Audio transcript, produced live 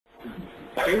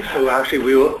Okay, so actually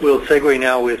we'll segue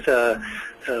now with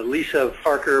Lisa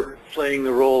Parker playing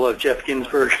the role of Jeff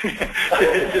Ginsburg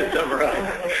to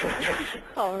summarize.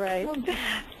 All right.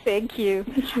 Thank you.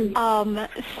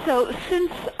 So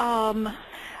since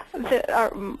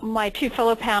my two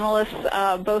fellow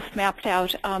panelists both mapped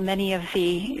out many of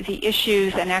the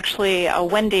issues, and actually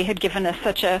Wendy had given us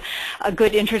such a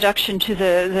good introduction to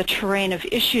the terrain of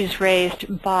issues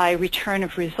raised by return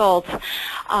of results,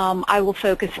 I will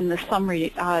focus in the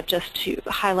summary just to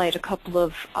highlight a couple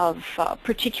of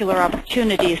particular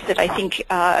opportunities that I think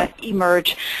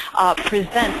eMERGE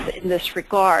presents in this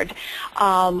regard.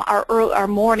 Our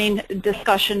morning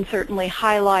discussion certainly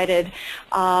highlighted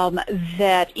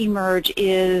that eMERGE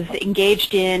is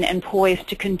engaged in and poised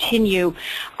to continue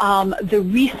the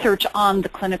research on the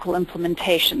clinical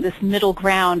implementation, this middle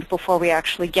ground before we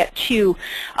actually get to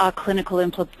clinical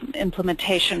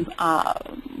implementation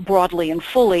broadly and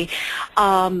fully,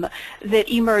 that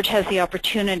eMERGE has the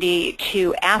opportunity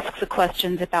to ask the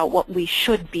questions about what we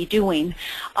should be doing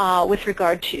with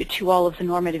regard to all of the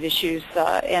normative issues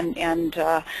and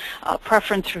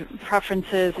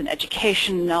preferences and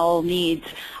educational needs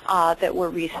that were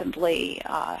recently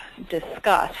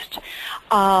discussed.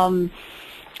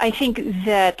 I think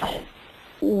that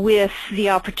with the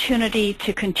opportunity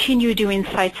to continue doing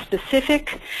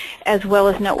site-specific as well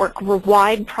as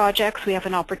network-wide projects, we have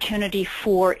an opportunity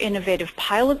for innovative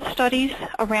pilot studies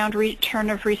around return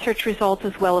of research results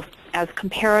as well as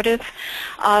comparative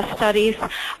studies,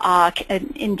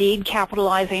 indeed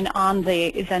capitalizing on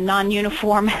the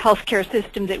non-uniform healthcare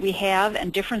system that we have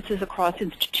and differences across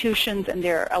institutions and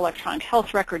their electronic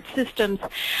health record systems,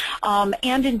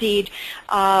 and indeed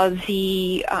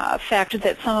the fact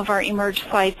that some of our eMERGE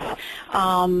sites,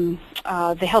 the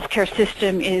healthcare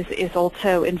system is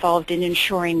also involved in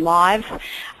ensuring lives,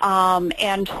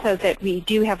 and so that we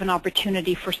do have an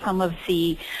opportunity for some of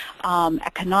the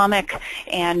economic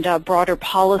and broader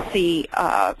policy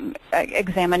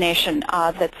examination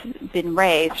that's been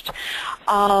raised.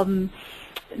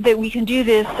 That we can do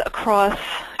this across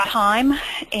time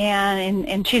and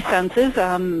in two senses,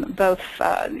 both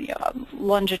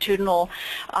longitudinal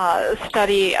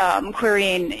study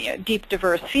querying deep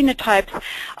diverse phenotypes,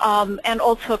 and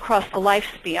also across the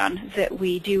lifespan, that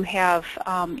we do have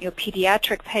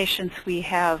pediatric patients, we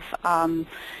have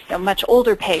much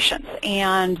older patients,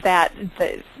 and that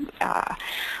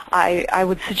I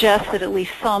would suggest that at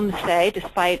least some say,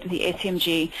 despite the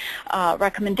ACMG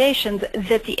recommendations,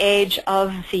 that the age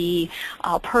of the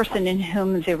person in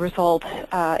whom the result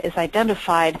is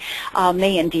identified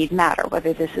may indeed matter,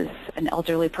 whether this is an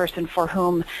elderly person for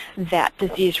whom that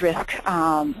disease risk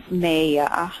may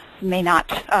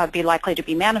not be likely to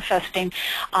be manifesting,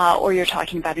 or you're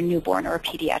talking about a newborn or a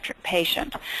pediatric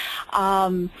patient.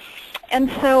 And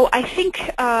so I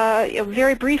think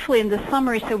very briefly in the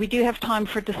summary, so we do have time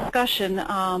for discussion,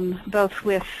 both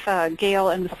with Gail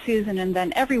and with Susan and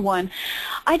then everyone.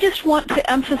 I just want to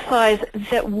emphasize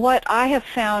that what I have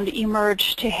found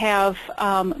eMERGE to have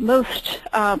most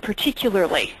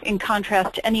particularly, in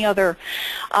contrast to any other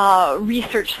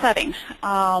research setting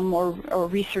or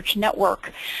research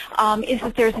network, is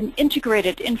that there's an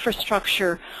integrated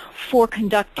infrastructure for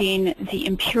conducting the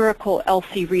empirical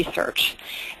LC research,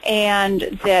 and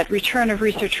that return of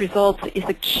research results is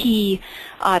a key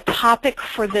topic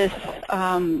for this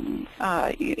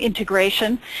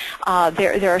integration.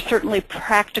 There are certainly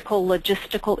practical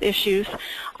logistical issues,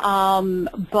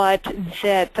 but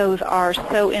that those are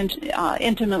so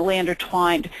intimately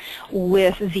intertwined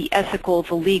with the ethical,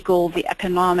 the legal, the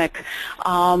economic,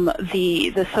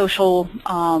 the social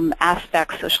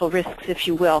aspects, social risks, if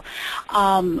you will,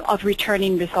 of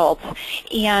returning results,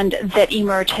 and that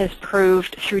eMERGE has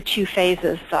proved through two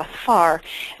phases thus far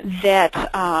that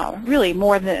really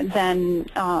more than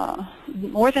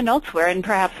elsewhere, and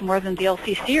perhaps more than the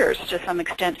LCCers to some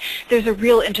extent, there's a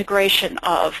real integration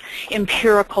of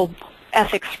empirical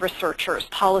ethics researchers,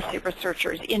 policy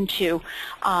researchers into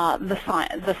the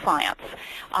science.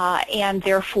 And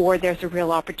therefore, there's a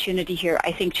real opportunity here,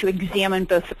 I think, to examine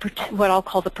both what I'll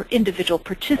call the individual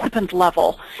participant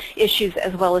level issues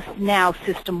as well as now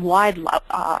system-wide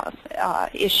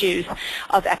issues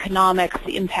of economics,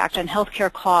 the impact on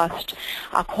healthcare cost,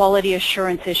 quality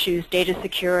assurance issues, data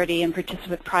security, and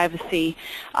participant privacy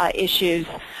issues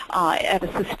at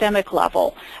a systemic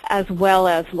level, as well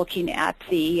as looking at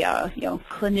the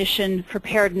clinician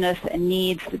preparedness and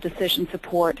needs, the decision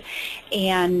support,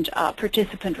 and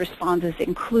participant responses,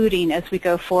 including as we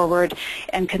go forward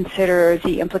and consider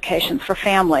the implications for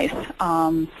families.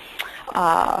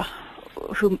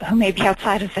 who may be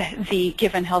outside of the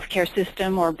given healthcare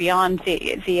system or beyond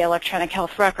the electronic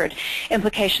health record,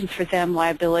 implications for them,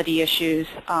 liability issues,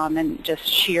 and just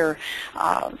sheer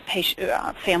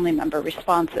family member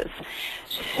responses.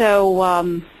 So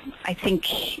I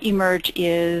think eMERGE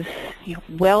is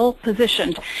well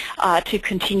positioned to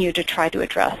continue to try to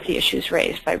address the issues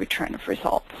raised by return of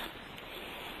results.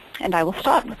 And I will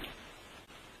stop.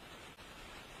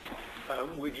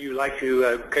 Would you like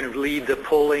to kind of lead the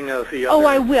polling of the other? Oh,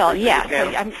 I will, yes.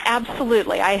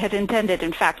 Absolutely. I had intended,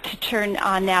 in fact, to turn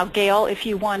on now. Gail, if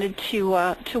you wanted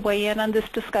to weigh in on this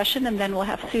discussion, and then we'll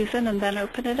have Susan, and then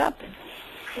open it up.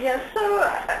 Yeah, so,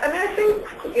 I mean, I think,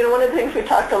 one of the things we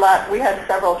talked a lot, we had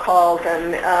several calls,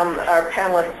 and our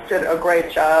panelists did a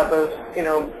great job of,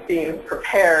 being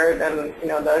prepared, and,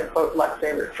 the quote,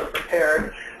 Luxavers for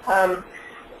prepared.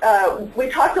 We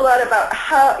talked a lot about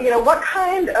how, what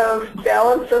kind of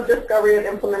balance of discovery and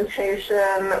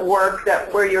implementation work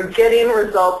where you're getting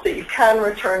results that you can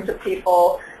return to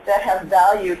people that have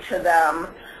value to them.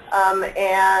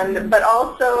 But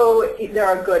also there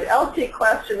are good LT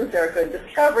questions, there are good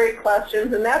discovery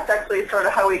questions, and that's actually sort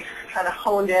of how we kind of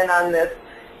honed in on this,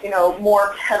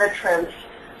 more penetrant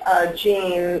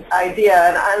gene idea,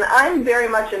 and I'm very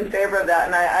much in favor of that,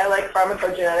 and I like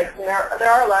pharmacogenetics, and there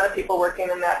are a lot of people working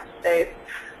in that space.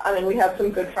 I mean, we have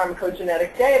some good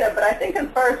pharmacogenetic data, but I think as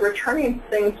far as returning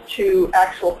things to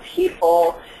actual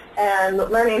people and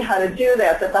learning how to do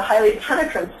that the highly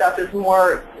penetrant stuff is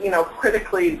more,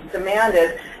 critically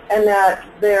demanded, and that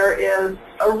there is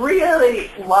a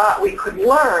really lot we could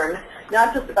learn,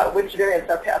 not just about which variants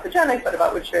are pathogenic, but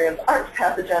about which variants aren't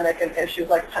pathogenic, and issues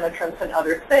like penetrance and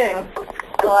other things.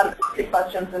 A lot of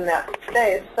questions in that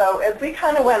space. So as we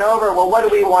kind of went over, well, what do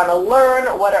we want to learn?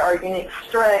 What are our unique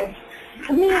strengths?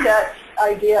 To me, that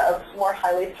idea of more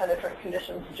highly penetrant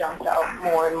conditions jumped out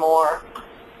more and more.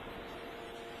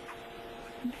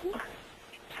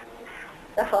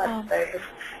 That's all I have to say.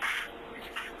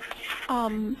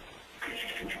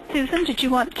 Susan, did you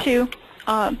want to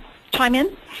chime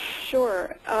in?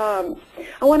 Sure. I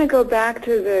want to go back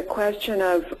to the question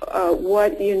of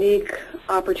what unique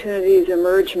opportunities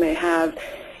eMERGE may have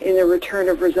in the return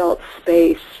of results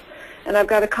space. And I've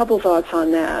got a couple thoughts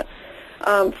on that.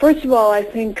 First of all, I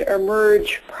think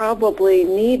eMERGE probably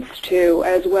needs to,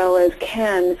 as well as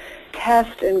can,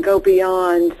 test and go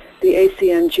beyond the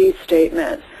ACMG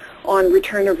statement on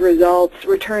return of results,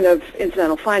 return of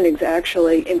incidental findings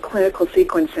actually, in clinical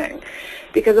sequencing.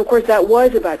 Because of course that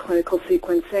was about clinical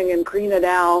sequencing, and Green et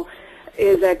al.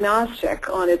 Is agnostic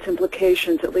on its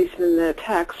implications, at least in the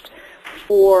text,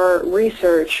 for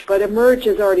research. But eMERGE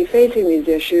is already facing these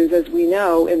issues, as we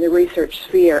know, in the research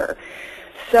sphere.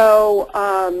 So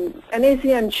an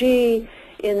ACMG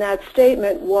in that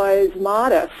statement was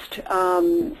modest,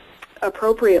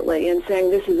 appropriately, in saying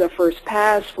this is a first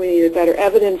pass, we need a better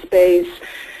evidence base.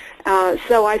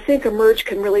 So I think eMERGE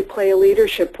can really play a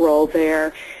leadership role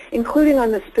there, including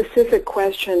on the specific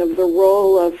question of the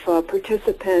role of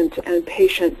participant and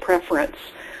patient preference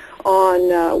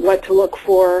on what to look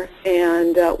for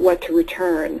and what to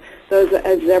return. Those,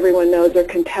 as everyone knows, are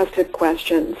contested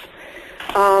questions.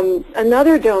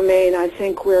 Another domain, I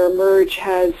think, where eMERGE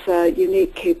has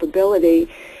unique capability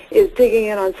is digging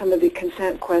in on some of the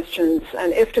consent questions.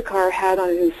 And Iftikhar had on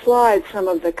his slide some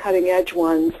of the cutting-edge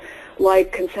ones,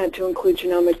 like consent to include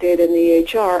genomic data in the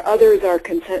EHR. Others are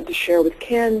consent to share with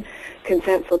kin,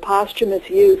 consent for posthumous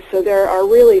use. So there are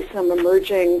really some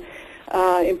emerging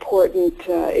important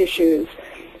issues.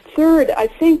 Third, I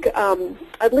think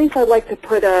at least I'd like to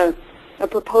put a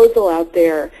proposal out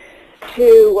there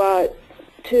to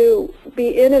be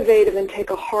innovative and take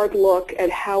a hard look at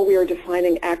how we are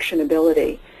defining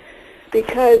actionability.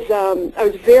 Because I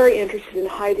was very interested in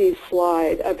Heidi's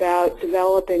slide about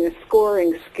developing a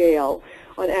scoring scale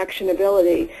on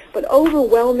actionability, but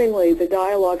overwhelmingly the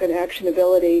dialogue on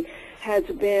actionability has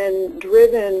been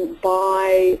driven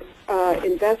by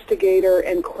investigator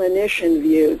and clinician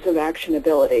views of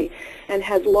actionability, and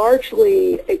has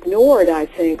largely ignored, I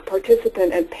think,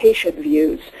 participant and patient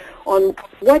views on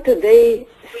what do they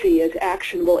see as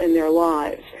actionable in their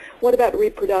lives. What about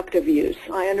reproductive use?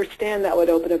 I understand that would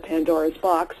open a Pandora's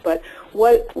box, but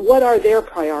what are their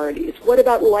priorities? What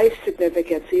about life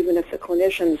significance, even if the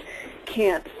clinicians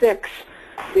can't fix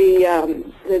the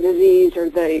disease or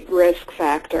the risk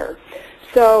factor?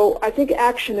 So I think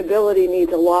actionability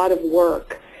needs a lot of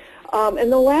work.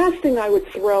 And the last thing I would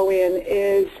throw in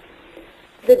is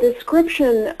the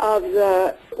description of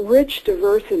the rich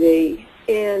diversity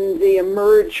in the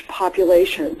eMERGE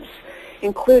populations,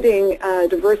 including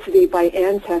diversity by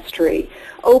ancestry,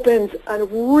 opens a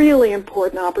really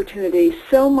important opportunity.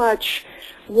 So much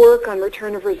work on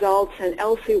return of results and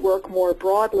LC work more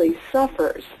broadly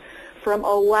suffers from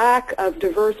a lack of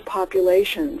diverse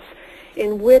populations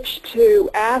in which to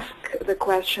ask the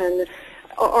question,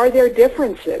 are there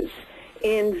differences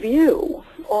in view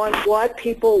on what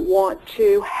people want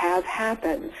to have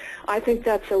happen? I think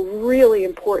that's a really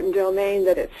important domain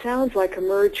that it sounds like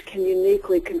eMERGE can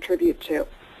uniquely contribute to.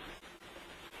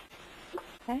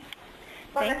 Okay.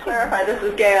 I want to clarify, this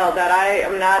is Gail, that I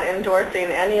am not endorsing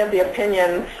any of the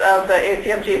opinions of the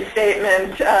ACMG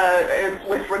statement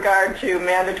with regard to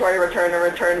mandatory return or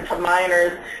return to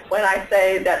minors when I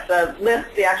say that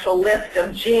the actual list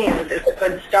of genes is a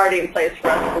good starting place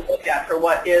for us to look at for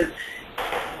what is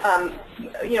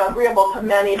agreeable to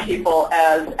many people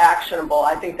as actionable.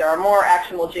 I think there are more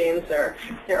actionable genes. There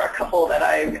are a couple that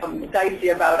I'm dicey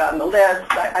about on the list.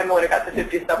 I would have got the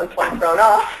 57th one thrown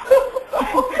off.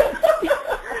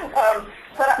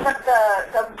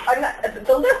 But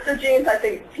the list of genes, I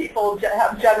think people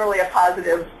have generally a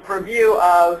positive review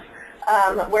of,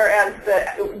 whereas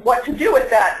what to do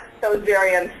with those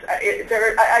variants,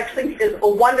 I think is a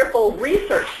wonderful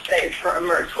research space for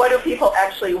eMERGE. What do people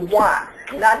actually want?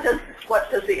 Not just what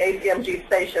does the ACMG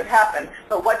say should happen,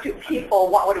 but what do people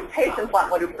want, what do patients want,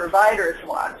 what do providers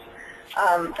want?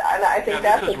 And I think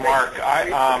that's this is Mark.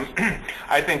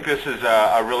 I think this is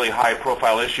a really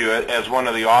high-profile issue. As one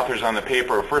of the authors on the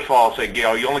paper, first of all, I'll say,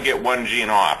 Gail, you only get one gene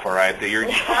off, all right? No,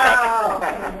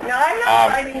 I'm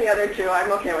not fighting the other two.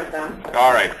 I'm okay with them.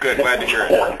 All right, good. Glad to hear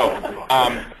it.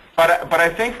 But I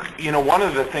think one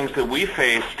of the things that we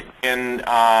faced in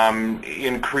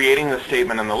creating the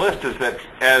statement on the list is that,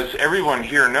 as everyone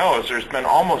here knows, there's been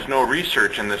almost no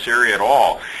research in this area at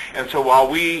all. And so while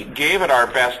we gave it our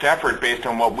best effort based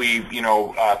on what we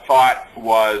thought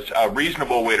was a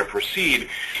reasonable way to proceed,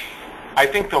 I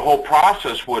think the whole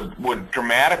process would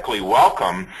dramatically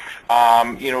welcome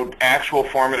actual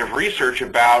formative research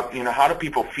about how do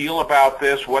people feel about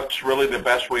this, what's really the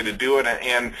best way to do it,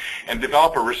 and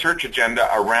develop a research agenda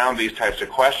around these types of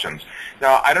questions.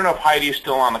 Now, I don't know if Heidi's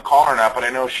still on the call or not, but I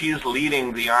know she's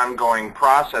leading the ongoing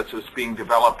process that's being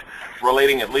developed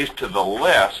relating at least to the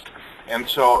list. And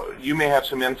so you may have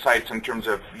some insights in terms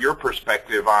of your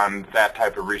perspective on that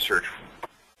type of research.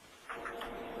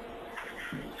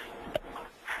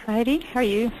 Heidi, how are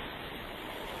you?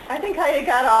 I think Heidi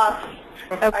got off.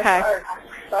 Okay. I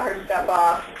saw her step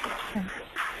off.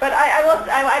 But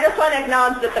I just want to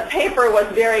acknowledge that the paper was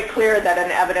very clear that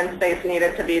an evidence base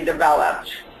needed to be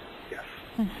developed.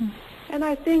 Mm-hmm. And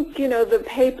I think, the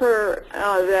paper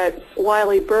that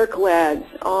Wiley Burke led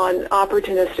on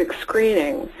opportunistic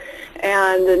screening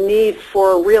and the need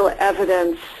for real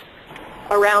evidence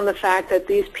around the fact that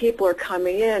these people are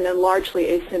coming in and largely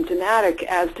asymptomatic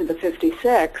as to the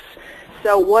 56.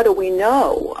 So what do we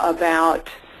know about,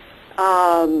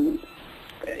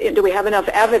 do we have enough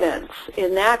evidence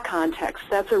in that context?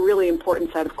 That's a really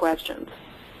important set of questions.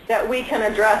 That we can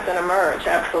address and eMERGE,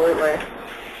 absolutely.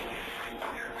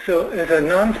 So as a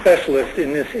non-specialist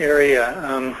in this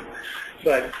area,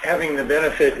 but having the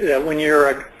benefit that when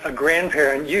you're a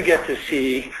grandparent, you get to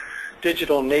see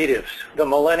digital natives, the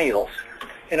millennials.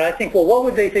 And I think, well, what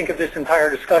would they think of this entire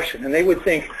discussion? And they would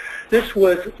think this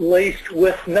was laced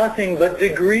with nothing but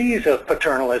degrees of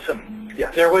paternalism.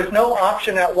 Yes. There was no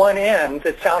option at one end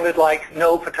that sounded like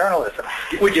no paternalism,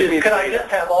 which is, could I just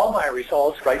have all my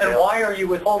results, right, and why are you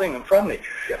withholding them from me?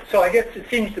 Yes. So I guess it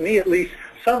seems to me at least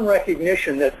some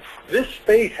recognition that this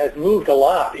space has moved a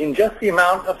lot in just the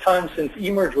amount of time since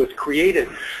eMERGE was created.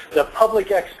 The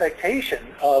public expectation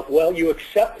of, well, you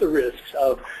accept the risks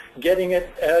of getting it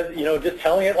as, just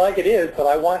telling it like it is, but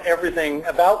I want everything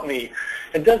about me.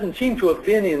 It doesn't seem to have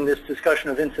been in this discussion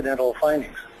of incidental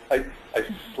findings. I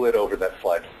slid over that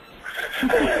slide.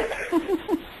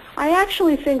 I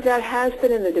actually think that has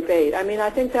been in the debate. I mean, I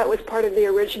think that was part of the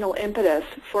original impetus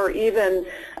for even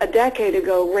a decade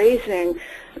ago raising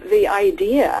the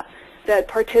idea that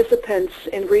participants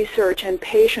in research and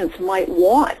patients might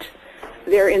want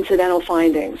their incidental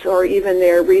findings or even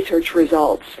their research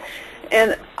results.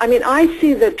 And I mean, I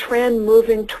see the trend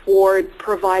moving toward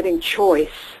providing choice,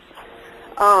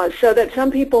 so that some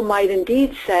people might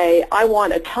indeed say, I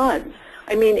want a ton.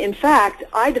 I mean, in fact,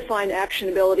 I define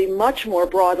actionability much more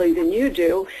broadly than you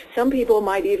do. Some people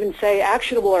might even say,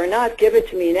 actionable or not, give it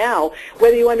to me now.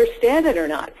 Whether you understand it or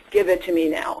not, give it to me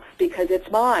now, because it's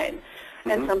mine.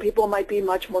 Mm-hmm. And some people might be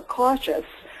much more cautious.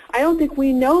 I don't think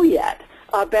we know yet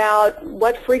about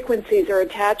what frequencies are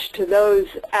attached to those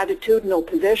attitudinal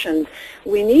positions.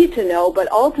 We need to know,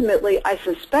 but ultimately, I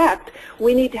suspect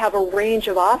we need to have a range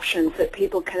of options that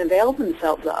people can avail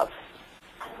themselves of.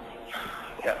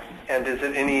 Yeah. And is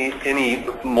it any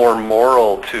more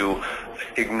moral to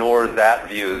ignore that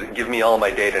view, give me all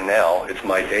my data now, it's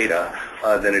my data,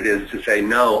 than it is to say,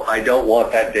 no, I don't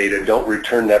want that data, don't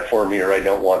return that for me, or I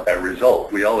don't want that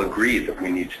result. We all agree that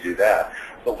we need to do that.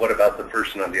 But what about the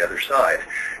person on the other side?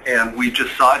 And we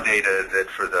just saw data that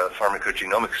for the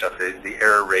pharmacogenomic stuff, the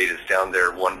error rate is down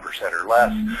there 1% or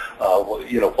less.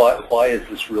 You know, why is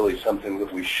this really something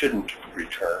that we shouldn't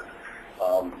return?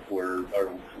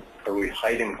 Are we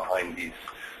hiding behind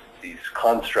these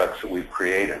constructs that we've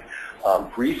created?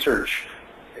 Research,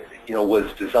 you know,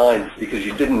 was designed because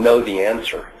you didn't know the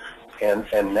answer, and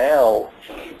now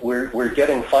we're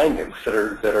getting findings that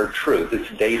are true. This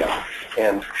data,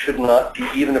 and should not,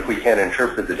 even if we can't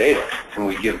interpret the data, can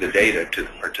we give the data to the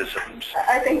participants?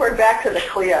 I think we're back to the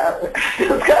CLIA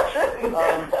discussion.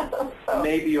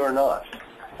 Maybe or not.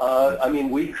 I mean,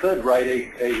 we could write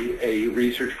a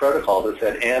research protocol that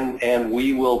said, and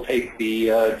we will take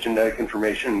the genetic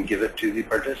information and give it to the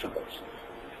participants.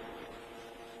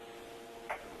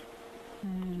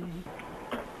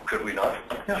 Could we not?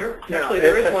 Yeah. Sure. Actually,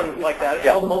 there is one like that. It's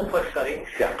called the multiplex study.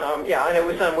 Yeah. Yeah, and it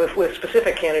was done with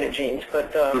specific candidate genes, but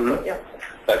yeah.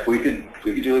 But we could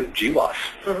do it GWAS,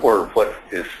 or what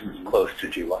is close to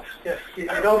GWAS. Yes,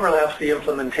 it overlaps the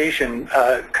implementation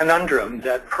conundrum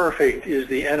that perfect is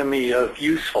the enemy of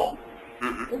useful.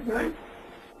 Right?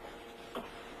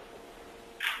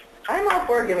 I'm all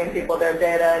for giving people their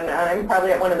data, and I'm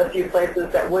probably at one of the few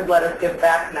places that would let us give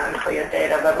back non-CLIA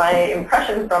data, but my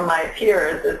impression from my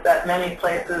peers is that many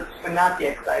places would not be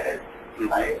excited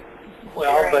by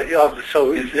well, but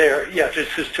so there, yes,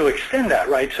 it's just to extend that,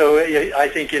 right? So I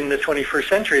think in the 21st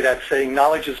century, that's saying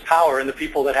knowledge is power, and the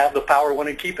people that have the power want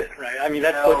to keep it, right? I mean,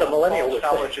 that's what the millennial was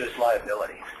saying. Knowledge is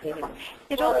liability.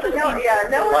 It also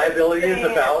liability is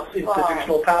about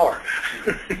institutional power.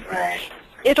 Right.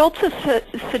 It also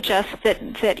suggests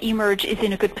that eMERGE is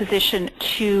in a good position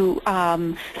to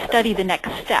study the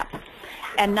next step,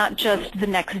 and not just the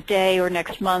next day or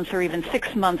next month or even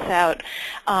 6 months out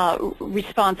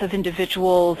response of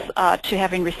individuals to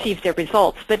having received their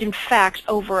results, but in fact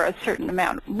over a certain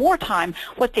amount more time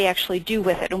what they actually do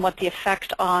with it and what the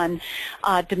effect on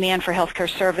demand for healthcare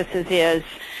services is,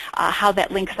 how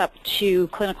that links up to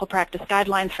clinical practice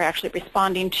guidelines for actually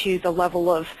responding to the level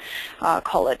of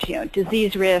call it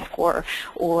disease risk or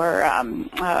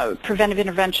preventive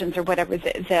interventions or whatever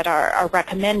that are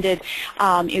recommended.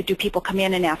 Do people come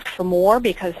in and ask for more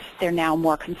because they're now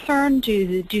more concerned?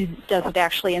 Does it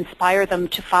actually inspire them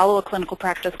to follow a clinical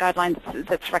practice guideline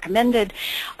that's recommended?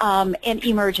 And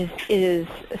eMERGE is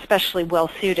especially well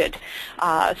suited,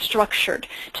 structured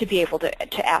to be able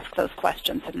to ask those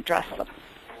questions and address them.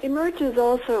 eMERGE is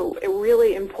also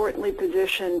really importantly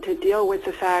positioned to deal with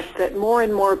the fact that more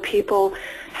and more people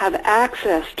have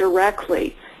access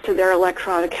directly to their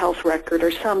electronic health record or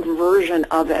some version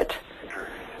of it.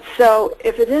 So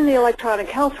if it's in the electronic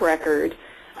health record,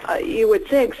 you would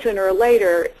think sooner or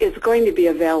later it's going to be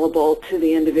available to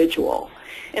the individual.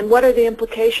 And what are the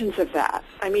implications of that?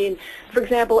 I mean, for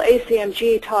example,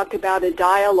 ACMG talked about a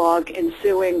dialogue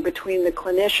ensuing between the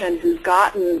clinician who's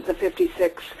gotten the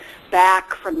 56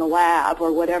 back from the lab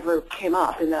or whatever came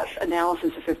up in the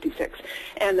analysis of 56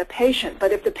 and the patient.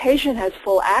 But if the patient has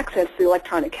full access to the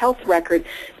electronic health record,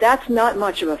 that's not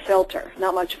much of a filter,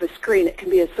 not much of a screen. It can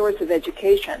be a source of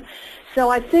education. So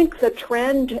I think the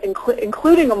trend,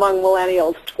 including among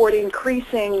millennials, toward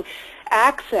increasing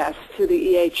access to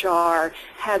the EHR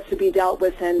has to be dealt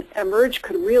with, and eMERGE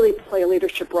could really play a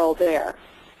leadership role there.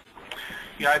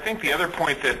 Yeah, I think the other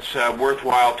point that's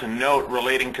worthwhile to note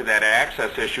relating to that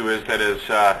access issue is that, as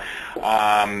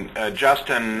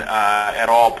Justin et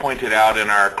al. Pointed out in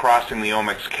our Crossing the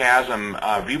Omics Chasm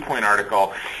Viewpoint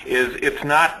article, is it's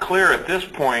not clear at this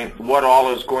point what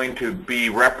all is going to be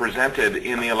represented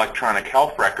in the electronic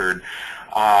health record.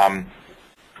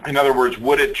 In other words,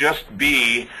 would it just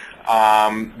be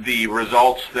the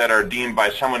results that are deemed by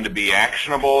someone to be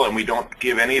actionable and we don't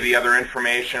give any of the other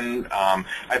information?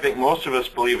 I think most of us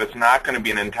believe it's not going to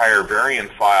be an entire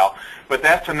variant file, but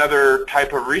that's another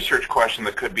type of research question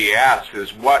that could be asked,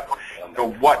 is what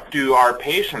do our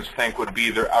patients think would be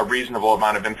a reasonable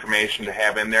amount of information to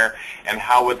have in there, and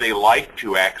how would they like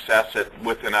to access it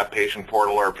within a patient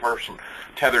portal or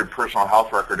tethered personal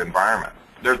health record environment?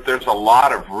 There's a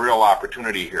lot of real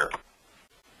opportunity here.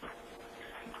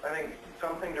 I think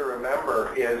something to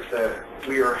remember is that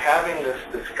we are having this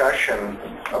discussion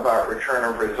about return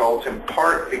of results in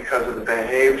part because of the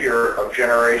behavior of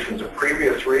generations of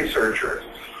previous researchers,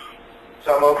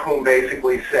 some of whom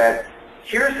basically said,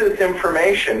 here's this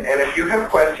information, and if you have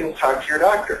questions, talk to your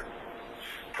doctor.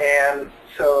 And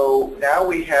so now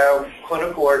we have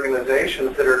clinical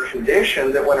organizations that are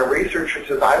conditioned that when a researcher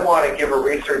says, I want to give a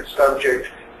research subject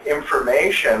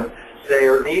information,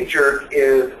 their knee-jerk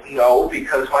is no,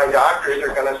 because my doctors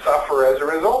are going to suffer as a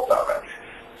result of it.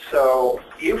 So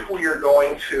if we are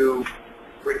going to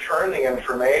return the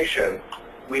information,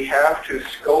 we have to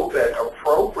scope it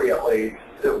appropriately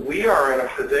that we are in a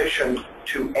position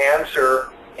to answer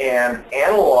and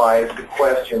analyze the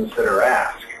questions that are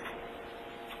asked.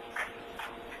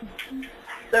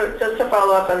 So just to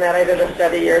follow up on that, I did a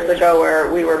study years ago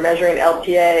where we were measuring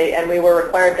LPA, and we were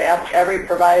required to ask every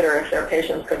provider if their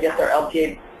patients could get their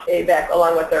LPA back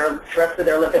along with the rest of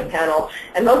their lipid panel.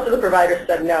 And most of the providers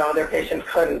said no, their patient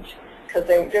couldn't, because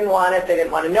they didn't want it, they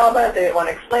didn't want to know about it, they didn't want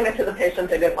to explain it to the patient,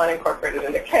 they didn't want to incorporate it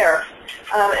into care.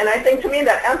 And I think to me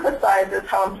that emphasizes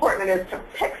how important it is to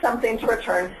pick something to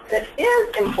return that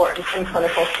is important in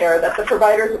clinical care, that the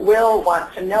providers will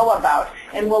want to know about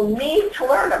and will need to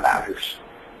learn about.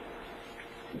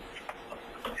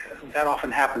 That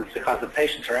often happens because the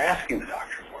patients are asking the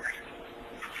doctor for it,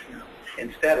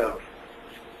 instead of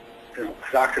the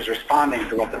doctors responding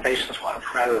to what the patients want,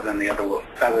 rather than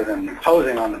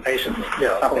imposing on the patient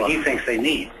something he thinks they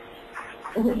need.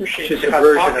 It's just a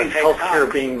version of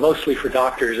healthcare being mostly for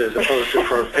doctors as opposed to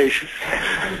for patients.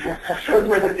 Those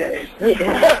were the days.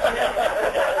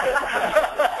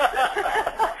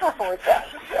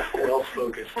 Well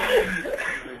spoken.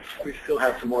 We still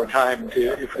have some more time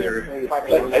to, if there.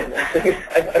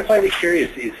 I find it curious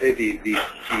that you say the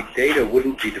data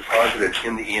wouldn't be deposited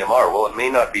in the EMR. Well, it may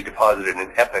not be deposited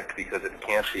in EPIC because it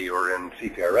can't be, or in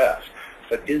CPRS.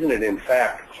 But isn't it in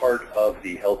fact part of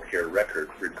the healthcare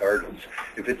record regardless?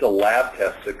 If it's a lab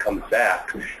test that comes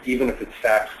back, even if it's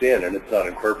faxed in and it's not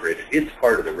incorporated, it's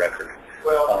part of the record.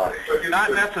 Well,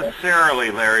 not necessarily,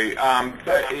 Larry.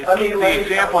 The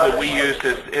example that we used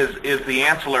is the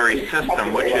ancillary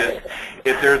system, which is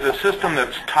if there's a system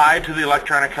that's tied to the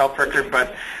electronic health record,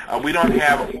 but we don't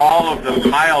have all of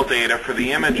the file data for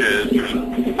the images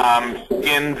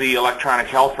in the electronic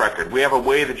health record. We have a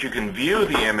way that you can view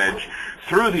the image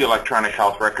through the electronic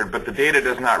health record, but the data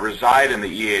does not reside in the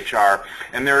EHR.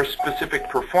 And there are specific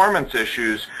performance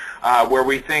issues where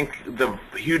we think the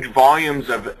huge volumes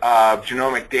of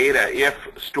genomic data, if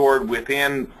stored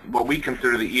within what we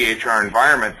consider the EHR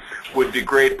environment, would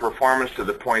degrade performance to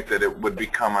the point that it would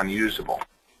become unusable.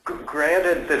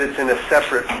 Granted that it's in a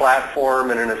separate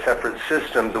platform and in a separate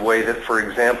system, the way that, for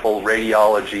example,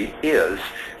 radiology is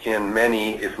in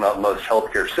many, if not most,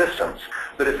 healthcare systems.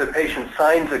 But if a patient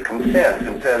signs a consent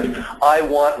and says, I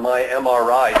want my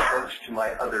MRI sent to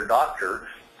my other doctor,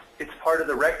 it's part of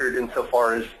the record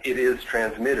insofar as it is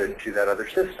transmitted to that other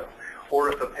system.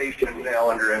 Or if a patient now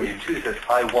under MU2 says,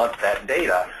 I want that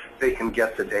data, they can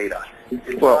get the data.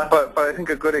 well, but I think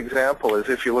a good example is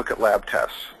if you look at lab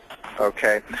tests.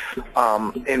 Okay,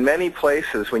 in many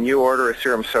places when you order a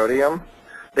serum sodium,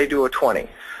 they do a 20.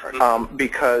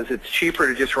 Because it's cheaper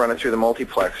to just run it through the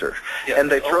multiplexer. And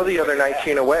they throw the other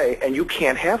 19 away, and you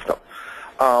can't have them.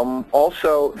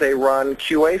 Also, they run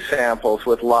QA samples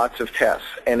with lots of tests.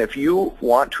 And if you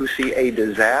want to see a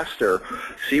disaster,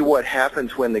 see what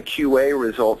happens when the QA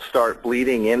results start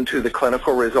bleeding into the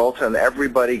clinical results and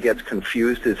everybody gets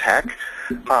confused as heck.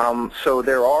 So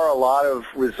there are a lot of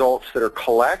results that are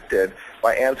collected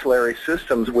by ancillary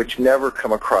systems which never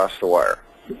come across the wire.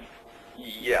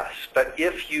 Yes, but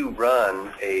if you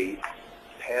run a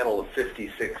panel of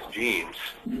 56 genes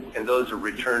and those are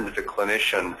returned to the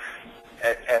clinician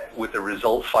with a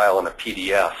result file in a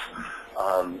PDF,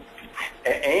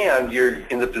 and you're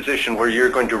in the position where you're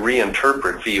going to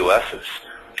reinterpret VUSs,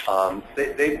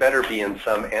 they better be in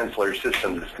some ancillary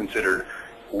system that's considered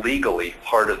legally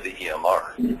part of the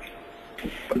EMR.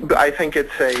 I think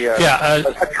it's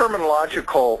a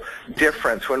terminological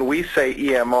difference. When we say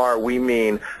EMR, we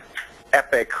mean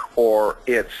EPIC or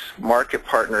its market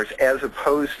partners, as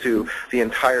opposed to the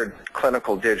entire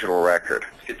clinical digital record.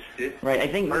 Right. I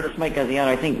think, this is Mike Gaziano,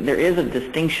 I think there is a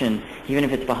distinction, even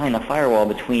if it's behind the firewall,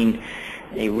 between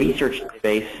a research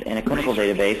database and a clinical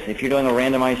database. If you're doing a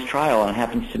randomized trial and it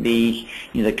happens to be,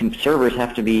 the servers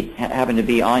happen to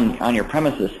be on your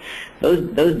premises,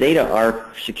 those data are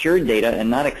secured data and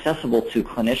not accessible to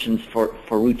clinicians for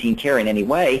routine care in any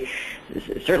way.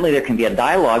 Certainly there can be a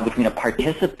dialogue between a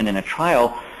participant in a trial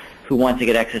who wants to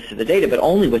get access to the data, but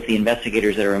only with the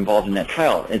investigators that are involved in that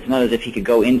trial. It's not as if he could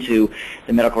go into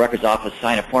the medical records office,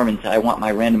 sign a form, and say, I want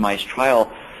my randomized trial,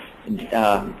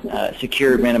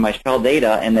 secured randomized trial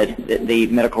data, and that the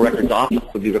medical records office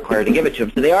would be required to give it to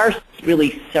him. So they are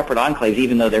really separate enclaves,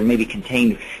 even though they're maybe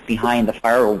contained behind the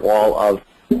firewall of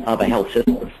a health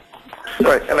system.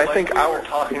 Right, and I Like think we were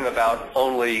talking about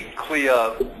only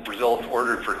CLIA results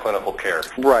ordered for clinical care.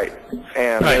 right,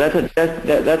 and Right,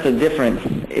 that's a different,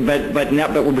 but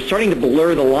we're starting to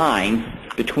blur the line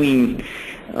between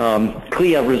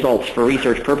CLIA results for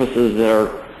research purposes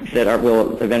that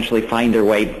will eventually find their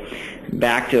way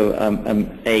back to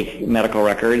a medical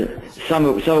record. Some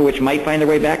of which might find their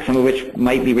way back, some of which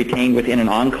might be retained within an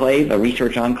enclave, a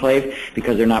research enclave,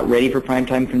 because they're not ready for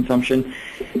primetime consumption.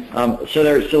 So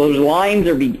those lines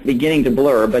are beginning to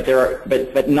blur,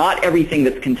 but not everything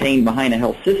that's contained behind a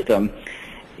health system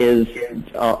is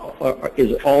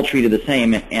all treated the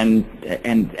same, and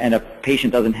a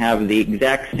patient doesn't have the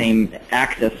exact same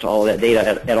access to all of that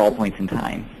data at all points in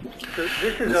time. So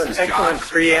this is an excellent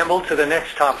preamble to the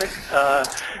next topic,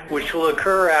 which will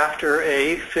occur after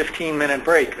a 15-minute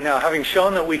break. Now, having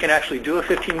shown that we can actually do a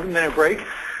 15-minute break,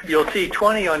 you'll see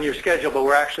 20 on your schedule, but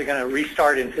we're actually going to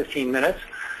restart in 15 minutes.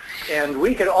 And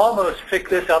we could almost pick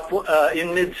this up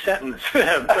in mid-sentence,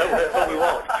 but we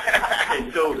won't. Okay,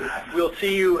 so we'll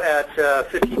see you at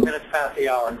 15 minutes past the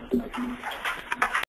hour.